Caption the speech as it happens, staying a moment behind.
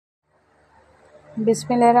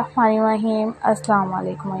Bismillahirrahmanirrahim. Assalamu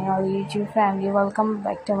alaikum my all YouTube family. Welcome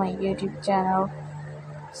back to my YouTube channel.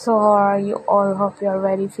 So how are you all? Hope you are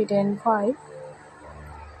very fit and fine.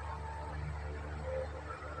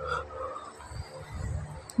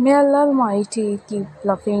 May Allah Almighty keep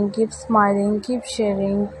laughing, keep smiling, keep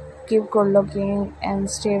sharing, keep good looking,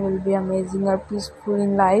 and stay will be amazing or peaceful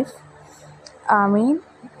in life. Amin.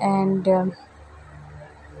 And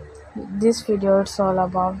this video is all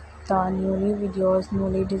about the newly videos,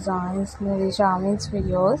 newly designs, newly charming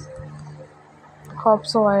videos. Hope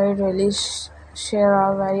so I really share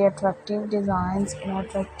our very attractive designs and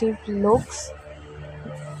attractive looks.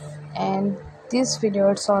 And this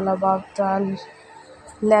video is all about the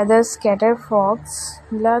leather scatter frocks.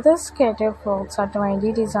 Leather scatter frocks are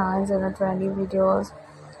trendy designs and trendy videos.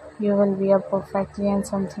 You will wear perfectly and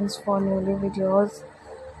some things for newly videos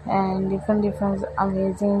and different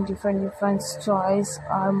amazing different choice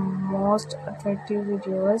are most attractive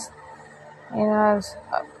videos in our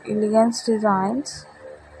elegant designs.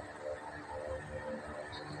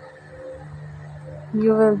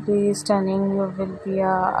 You will be stunning. You will be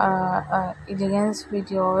elegant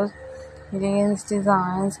videos, elegant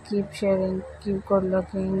designs. Keep sharing, keep good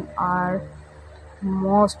looking are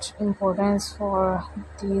most important for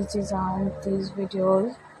these designs, these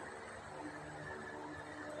videos.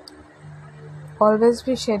 Always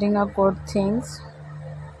be sharing a good things.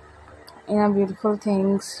 In a beautiful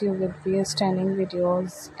things, you will be stunning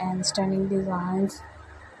videos and stunning designs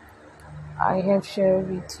I have shared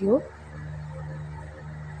with you.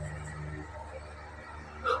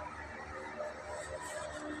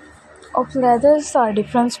 Of leathers are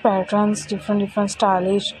different patterns, different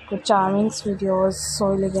stylish, good charming videos,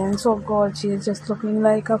 so elegant, so gorgeous, just looking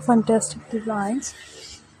like a fantastic designs.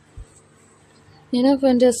 In a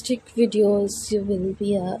fantastic videos, you will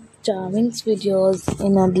be a charming videos,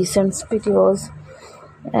 in a decent videos,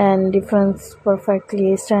 and different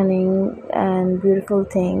perfectly stunning and beautiful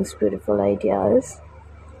things, beautiful ideas.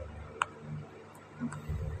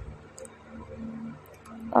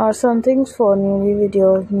 Some things for newly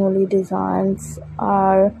videos, newly designs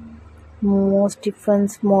are most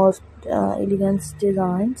different, most elegant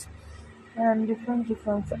designs and different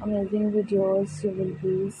amazing videos. You will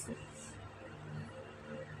be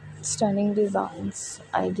stunning designs,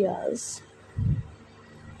 ideas.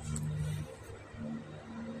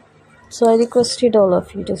 So I requested all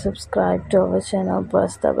of you to subscribe to our channel,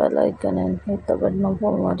 press the bell icon and hit the button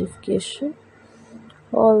for notification.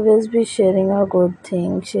 Always be sharing our good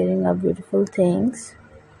things, sharing our beautiful things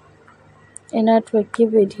in our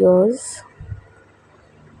attractive videos.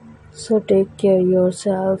 So take care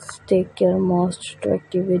yourself, take care most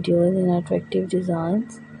attractive videos and attractive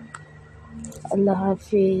designs. Allah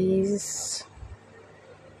Hafiz.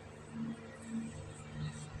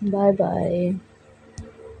 Bye bye.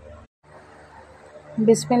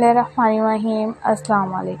 Bismillahirrahmanirrahim.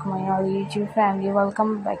 Assalamu alaikum my all YouTube family.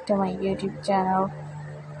 Welcome back to my YouTube channel.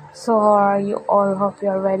 So how are you all? Hope you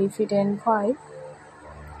are very fit and fine.